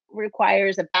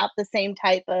requires about the same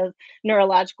type of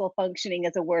neurological functioning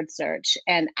as a word search,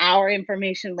 and our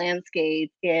information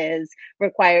landscape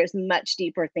requires much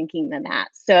deeper thinking than that.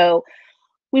 So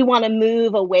we want to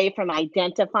move away from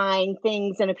identifying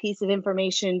things in a piece of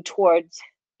information towards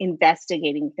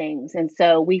investigating things. And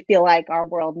so we feel like our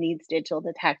world needs digital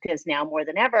detectives now more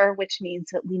than ever, which means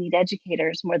that we need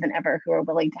educators more than ever who are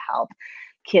willing to help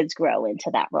kids grow into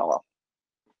that role.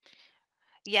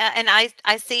 Yeah, and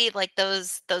I see like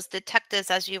those detectives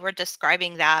as you were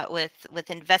describing that with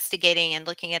investigating and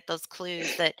looking at those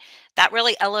clues that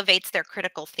really elevates their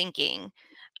critical thinking,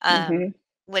 Mm-hmm.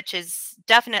 which is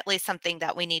definitely something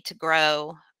that we need to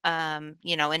grow,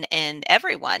 in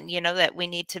everyone, that we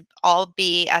need to all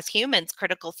be as humans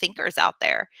critical thinkers out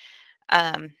there, to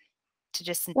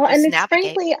Well, and just it's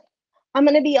navigate. frankly, I'm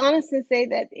going to be honest and say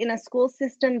that in a school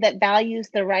system that values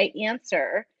the right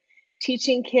answer,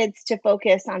 teaching kids to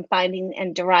focus on finding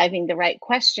and deriving the right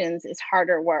questions is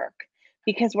harder work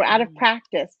because we're out of Mm,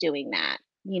 practice doing that.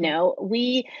 mm,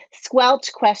 We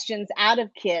squelch questions out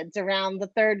of kids around the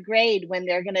third grade when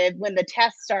when the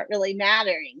tests start really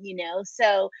mattering,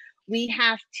 So we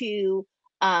have to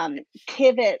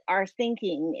pivot our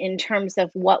thinking in terms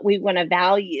of what we want to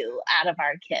value out of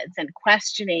our kids and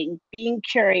questioning, being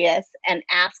curious, and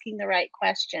asking the right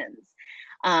questions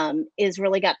is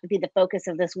really got to be the focus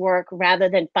of this work rather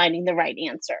than finding the right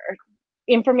answer.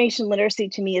 Information literacy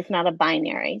to me is not a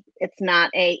binary. It's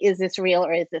not is this real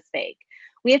or is this fake?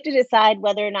 We have to decide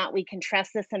whether or not we can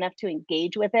trust this enough to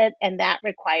engage with it, and that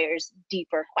requires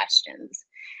deeper questions.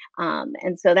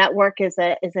 And so that work is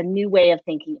a new way of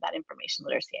thinking about information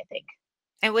literacy, I think.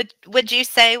 And would you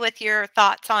say, with your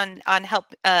thoughts on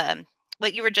help,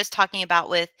 what you were just talking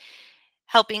about with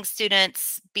helping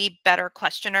students be better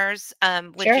questioners,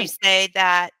 would you Sure. say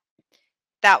that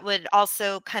that would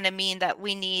also kind of mean that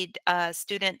we need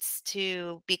students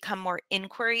to become more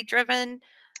inquiry driven?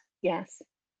 Yes.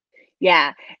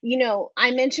 Yeah.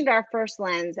 I mentioned our first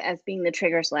lens as being the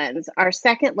triggers lens. Our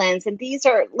second lens, and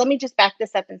let me just back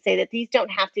this up and say that these don't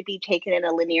have to be taken in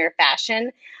a linear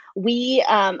fashion. We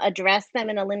address them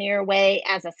in a linear way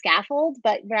as a scaffold,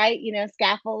 but right,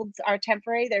 scaffolds are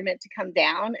temporary. They're meant to come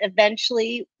down.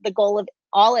 Eventually, the goal of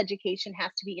all education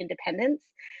has to be independence.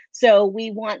 So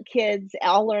we want kids,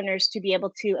 all learners, to be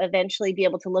able to eventually be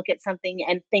able to look at something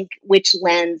and think which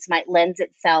lens might lend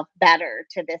itself better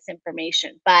to this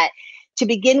information. But to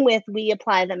begin with, we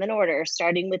apply them in order,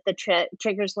 starting with the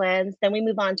triggers lens. Then we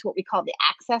move on to what we call the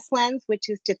access lens, which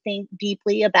is to think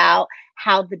deeply about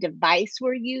how the device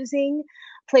we're using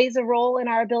plays a role in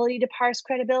our ability to parse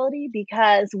credibility,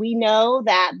 because we know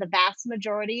that the vast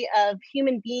majority of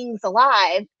human beings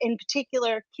alive, in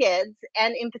particular kids,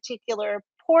 and in particular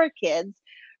poor kids,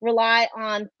 rely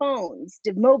on phones,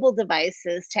 mobile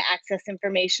devices to access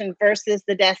information versus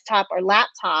the desktop or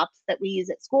laptops that we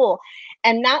use at school.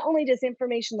 And not only does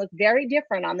information look very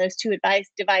different on those two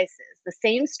devices, the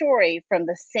same story from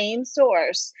the same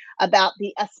source about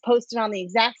posted on the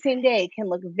exact same day can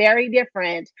look very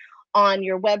different on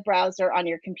your web browser on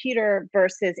your computer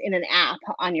versus in an app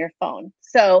on your phone.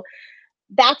 So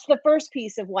that's the first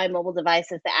piece of why mobile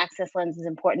devices, the access lens, is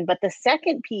important. But the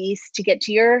second piece, to get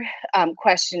to your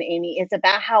question, Amy, is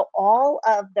about how all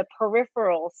of the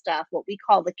peripheral stuff, what we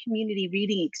call the community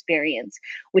reading experience,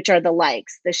 which are the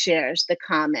likes, the shares, the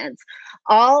comments,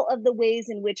 all of the ways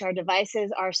in which our devices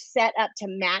are set up to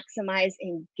maximize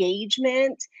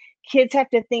engagement. Kids have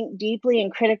to think deeply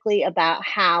and critically about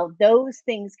how those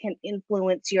things can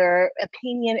influence your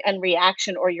opinion and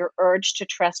reaction, or your urge to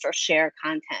trust or share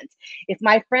content. If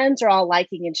my friends are all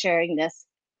liking and sharing this,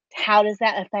 how does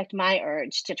that affect my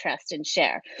urge to trust and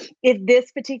share? If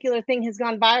this particular thing has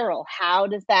gone viral, how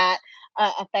does that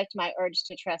affect my urge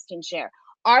to trust and share?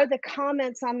 Are the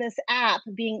comments on this app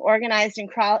being organized in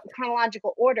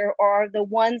chronological order, or are the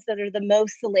ones that are the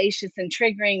most salacious and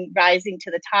triggering rising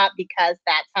to the top because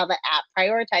that's how the app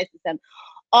prioritizes them?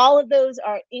 All of those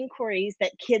are inquiries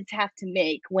that kids have to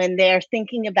make when they're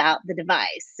thinking about the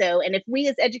device. So, and if we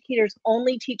as educators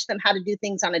only teach them how to do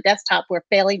things on a desktop, we're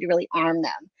failing to really arm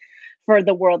them for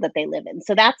the world that they live in.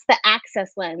 So that's the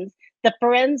access lens. The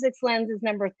forensics lens is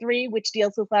number 3, which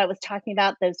deals with what I was talking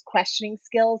about, those questioning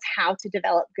skills, how to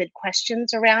develop good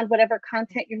questions around whatever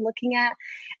content you're looking at.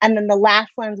 And then the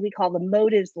last lens we call the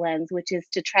motives lens, which is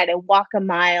to try to walk a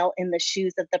mile in the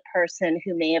shoes of the person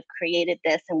who may have created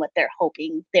this and what they're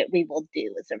hoping that we will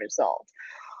do as a result.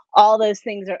 all those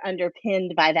things are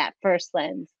underpinned by that first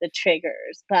lens, the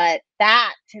triggers. But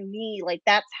that, to me, like,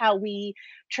 that's how we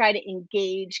try to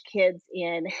engage kids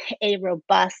in a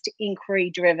robust inquiry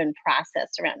driven process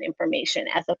around information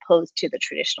as opposed to the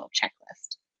traditional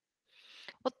checklist.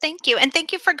 Well, thank you. And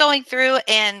thank you for going through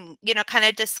and, kind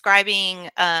of describing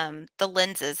the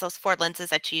lenses, those 4 lenses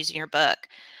that you use in your book.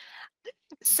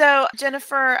 So,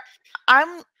 Jennifer,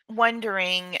 I'm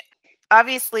wondering,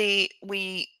 obviously,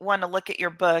 we want to look at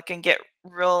your book and get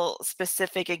real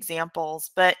specific examples,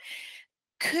 but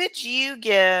could you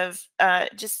give,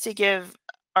 just to give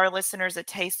our listeners a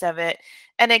taste of it,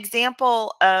 an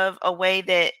example of a way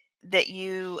that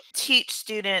you teach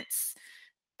students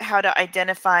how to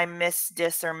identify mis,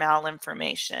 dis, or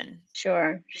malinformation?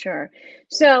 Sure.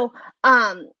 So,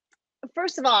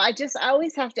 first of all, I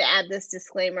always have to add this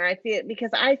disclaimer. I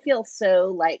feel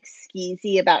so like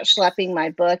skeezy about schlepping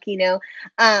my book,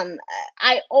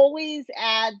 I always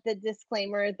add the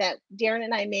disclaimer that Darren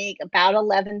and I make about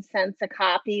 11 cents a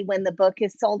copy when the book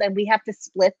is sold, and we have to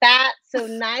split that. So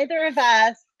neither of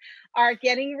us are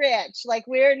getting rich. Like,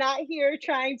 we're not here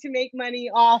trying to make money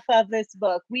off of this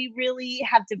book. We really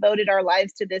have devoted our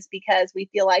lives to this because we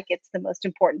feel like it's the most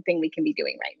important thing we can be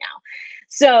doing right now.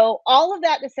 So all of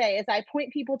that to say, as I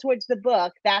point people towards the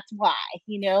book, that's why,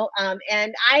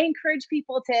 and I encourage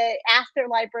people to ask their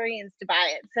librarians to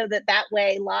buy it so that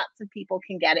way lots of people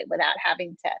can get it without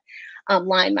having to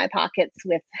line my pockets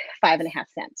with 5.5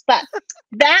 cents. But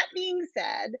that being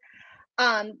said,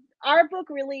 our book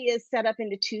really is set up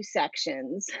into 2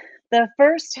 sections. The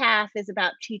first half is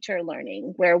about teacher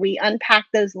learning, where we unpack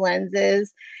those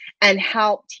lenses and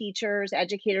help teachers,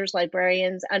 educators,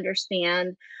 librarians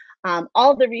understand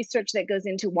all the research that goes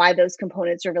into why those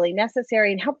components are really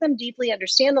necessary, and help them deeply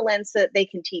understand the lens so that they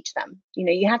can teach them.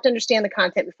 You have to understand the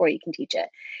content before you can teach it.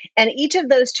 And each of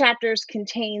those chapters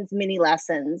contains mini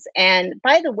lessons. And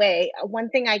by the way, one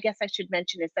thing I guess I should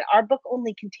mention is that our book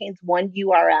only contains one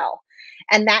URL.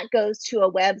 And that goes to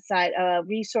a website, a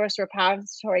resource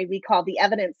repository we call the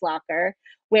Evidence Locker,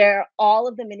 where all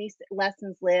of the mini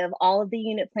lessons live, all of the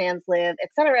unit plans live, et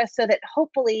cetera, so that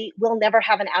hopefully we'll never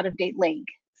have an out-of-date link.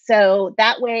 So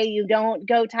that way you don't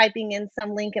go typing in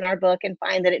some link in our book and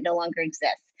find that it no longer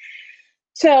exists.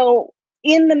 So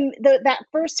in that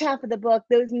first half of the book,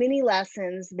 those mini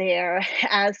lessons there,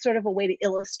 as sort of a way to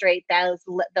illustrate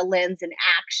the lens in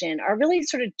action, are really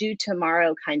sort of do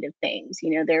tomorrow kind of things.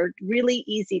 They're really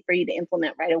easy for you to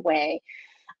implement right away.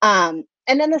 And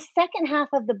then the second half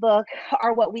of the book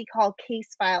are what we call case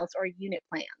files or unit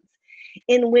plans,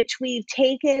 in which we've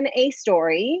taken a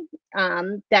story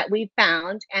that we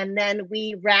found, and then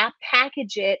we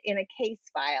package it in a case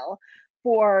file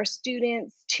for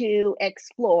students to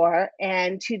explore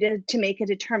and to make a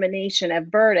determination, a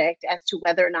verdict as to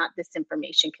whether or not this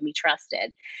information can be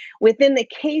trusted. Within the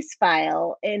case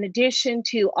file, in addition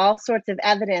to all sorts of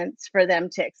evidence for them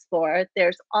to explore,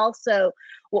 there's also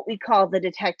what we call the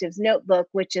detective's notebook,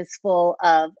 which is full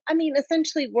of,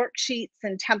 essentially worksheets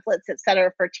and templates, et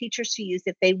cetera, for teachers to use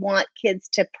if they want kids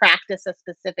to practice a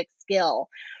specific skill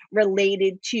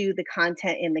related to the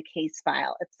content in the case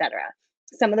file, et cetera.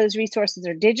 Some of those resources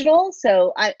are digital,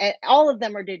 so all of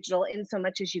them are digital in so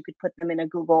much as you could put them in a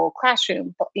Google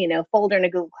Classroom, folder in a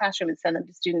Google Classroom and send them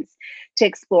to students to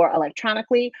explore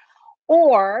electronically.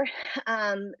 Or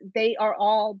they are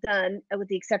all done, with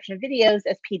the exception of videos,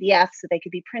 as PDFs, so they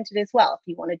could be printed as well if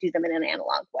you want to do them in an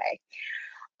analog way.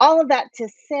 All of that to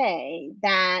say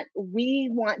that we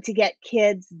want to get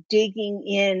kids digging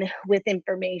in with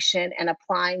information and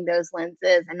applying those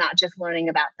lenses and not just learning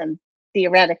about them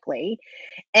theoretically.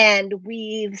 And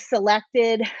we've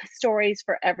selected stories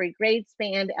for every grade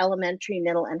span, elementary,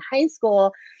 middle, and high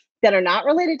school, that are not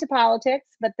related to politics,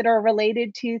 but that are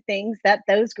related to things that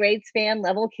those grade span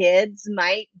level kids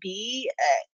might be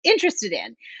interested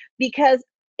in. Because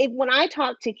when I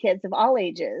talk to kids of all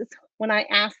ages, when I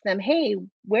ask them, hey,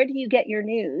 where do you get your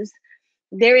news?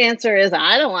 Their answer is,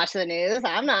 I don't watch the news.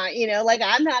 I'm not,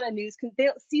 I'm not a news. They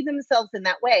don't see themselves in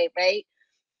that way, right?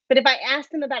 But if I ask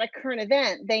them about a current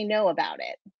event, they know about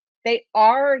it. They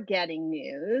are getting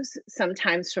news,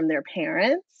 sometimes from their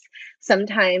parents,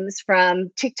 sometimes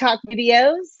from TikTok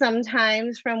videos,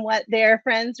 sometimes from what their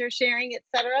friends are sharing, et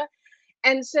cetera.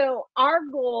 And so our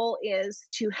goal is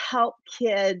to help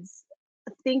kids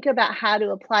think about how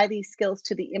to apply these skills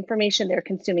to the information they're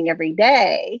consuming every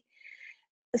day,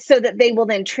 so that they will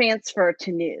then transfer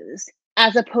to news,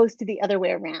 as opposed to the other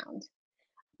way around.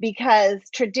 Because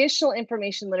traditional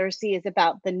information literacy is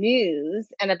about the news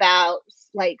and about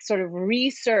sort of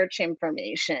research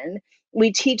information.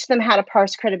 We teach them how to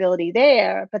parse credibility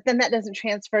there, but then that doesn't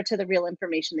transfer to the real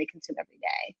information they consume every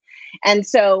day. And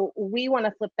so we want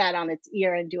to flip that on its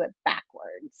ear and do it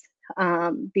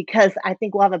backwards, because I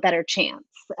think we'll have a better chance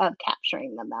of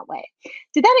capturing them that way.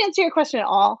 Did that answer your question at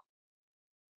all?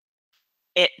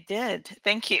 It did.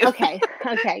 Thank you. Okay.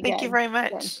 Thank you Good. very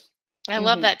much. I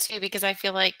love that too, because I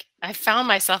feel like I found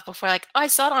myself before, like, oh, I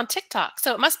saw it on TikTok,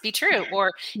 so it must be true,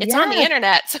 or it's on the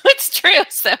internet, so it's true.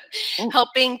 So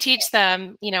helping teach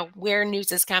them, where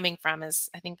news is coming from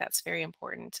I think that's very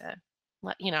important to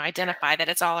let, identify that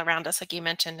it's all around us, like you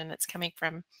mentioned, and it's coming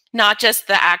from not just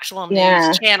the actual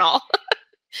news channel.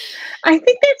 I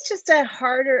think that's just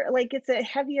it's a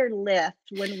heavier lift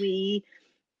when we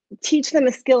teach them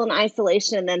a skill in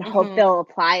isolation and then hope they'll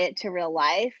apply it to real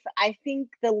life. I think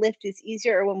the lift is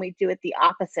easier when we do it the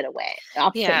opposite way.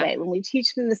 When we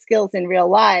teach them the skills in real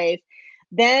life,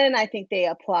 then I think they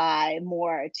apply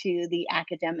more to the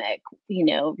academic,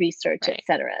 research,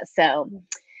 etc. So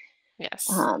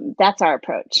yes, that's our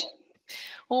approach.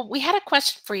 Well, we had a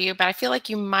question for you, but I feel like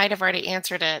you might have already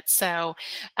answered it. So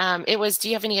it was, do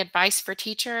you have any advice for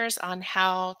teachers on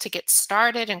how to get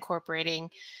started incorporating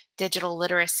digital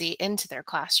literacy into their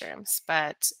classrooms?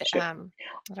 But Sure. I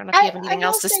don't know if you have anything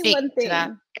else to speak to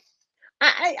that.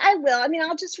 I will. I mean,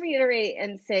 I'll just reiterate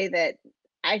and say that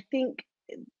I think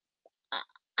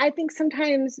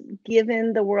sometimes,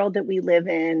 given the world that we live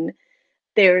in,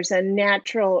 there's a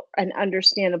natural and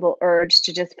understandable urge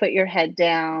to just put your head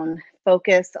down,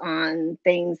 focus on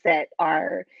things that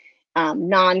are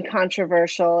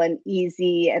non-controversial and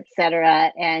easy,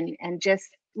 etc., and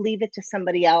just leave it to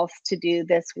somebody else to do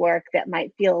this work that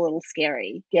might feel a little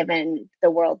scary given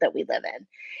the world that we live in.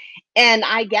 And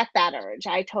I get that urge.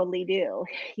 I totally do.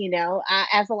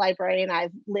 As a librarian,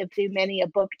 I've lived through many a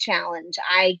book challenge.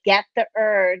 I get the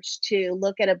urge to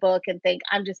look at a book and think,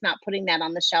 I'm just not putting that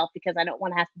on the shelf because I don't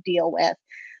want to have to deal with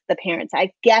the parents.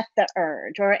 I get the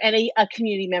urge, or a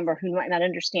community member who might not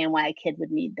understand why a kid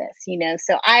would need this,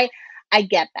 So I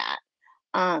get that.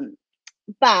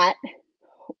 But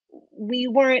we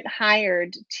weren't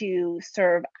hired to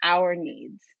serve our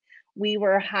needs. We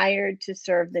were hired to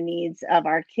serve the needs of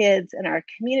our kids and our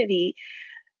community,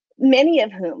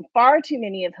 far too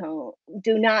many of whom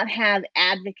do not have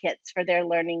advocates for their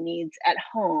learning needs at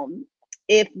home.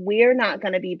 If we're not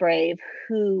going to be brave,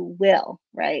 who will,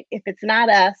 right? If it's not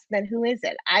us, then who is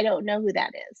it? I don't know who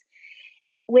that is.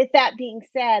 With that being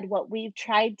said, what we've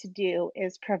tried to do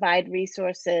is provide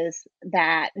resources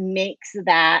that makes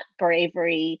that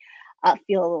bravery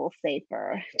feel a little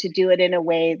safer, to do it in a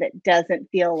way that doesn't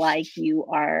feel like you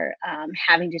are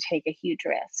having to take a huge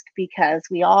risk, because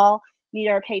we all need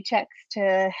our paychecks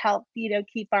to help,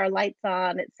 keep our lights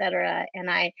on, etc.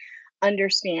 And I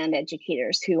understand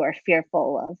educators who are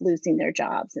fearful of losing their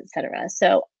jobs, etc.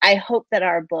 So I hope that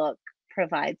our book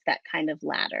provides that kind of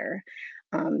ladder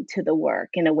to the work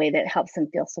in a way that helps them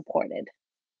feel supported.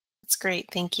 That's great.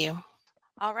 Thank you.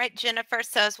 All right, Jennifer.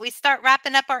 So as we start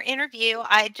wrapping up our interview,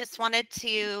 I just wanted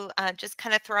to just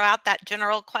kind of throw out that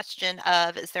general question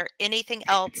of, is there anything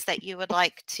else that you would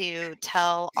like to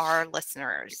tell our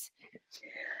listeners?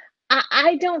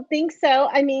 I don't think so.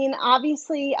 I mean,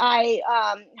 obviously, I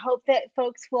hope that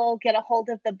folks will get a hold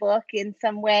of the book in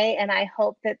some way, and I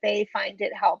hope that they find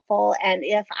it helpful. And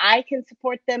if I can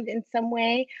support them in some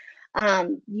way,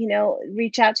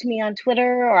 reach out to me on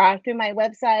Twitter or through my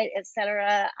website,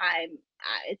 etc.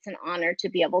 It's an honor to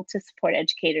be able to support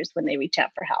educators when they reach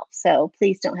out for help. So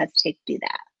please don't hesitate to do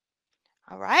that.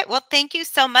 All right. Well, thank you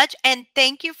so much. And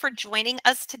thank you for joining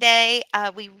us today.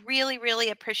 We really, really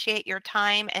appreciate your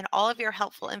time and all of your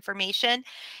helpful information.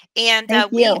 And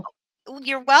Thank you.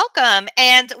 You're welcome.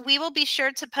 And we will be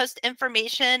sure to post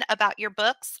information about your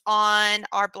books on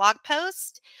our blog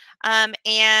post,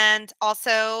 and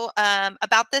also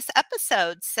about this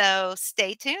episode. So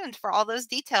stay tuned for all those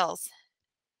details.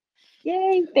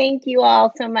 Yay. Thank you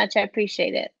all so much. I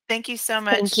appreciate it. Thank you so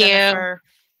much, Thank Jennifer.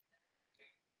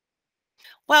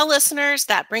 Well, listeners,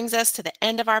 that brings us to the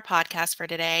end of our podcast for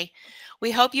today.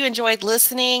 We hope you enjoyed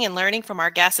listening and learning from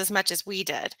our guests as much as we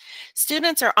did.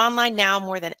 Students are online now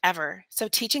more than ever, so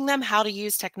teaching them how to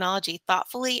use technology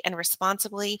thoughtfully and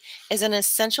responsibly is an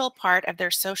essential part of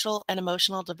their social and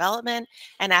emotional development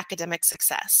and academic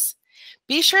success.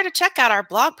 Be sure to check out our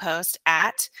blog post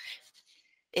at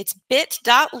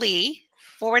bit.ly/GISD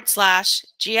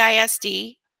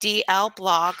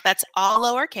blog. That's all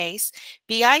lowercase,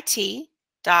 bit.ly/GISD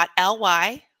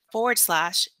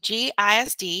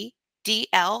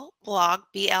blog,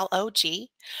 BLOG,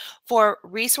 for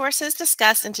resources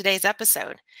discussed in today's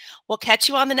episode. We'll catch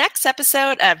you on the next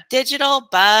episode of Digital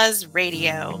Buzz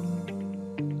Radio.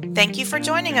 Thank you for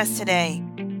joining us today.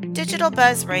 Digital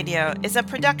Buzz Radio is a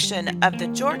production of the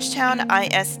Georgetown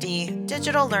ISD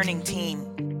Digital Learning Team.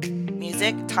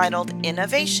 Music titled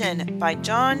Innovation by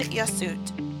John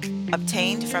Yasut,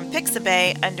 obtained from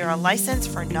Pixabay under a license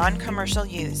for non-commercial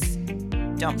use.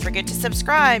 Don't forget to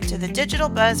subscribe to the Digital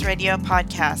Buzz Radio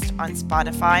podcast on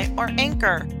Spotify or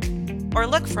Anchor, or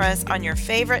look for us on your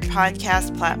favorite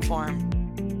podcast platform.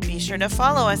 Be sure to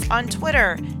follow us on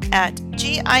Twitter at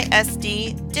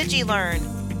GISD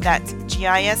DigiLearn. That's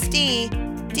GISD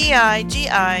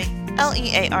DIGILEARN.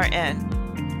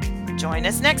 Join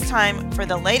us next time for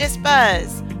the latest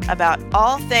buzz about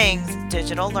all things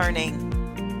digital learning.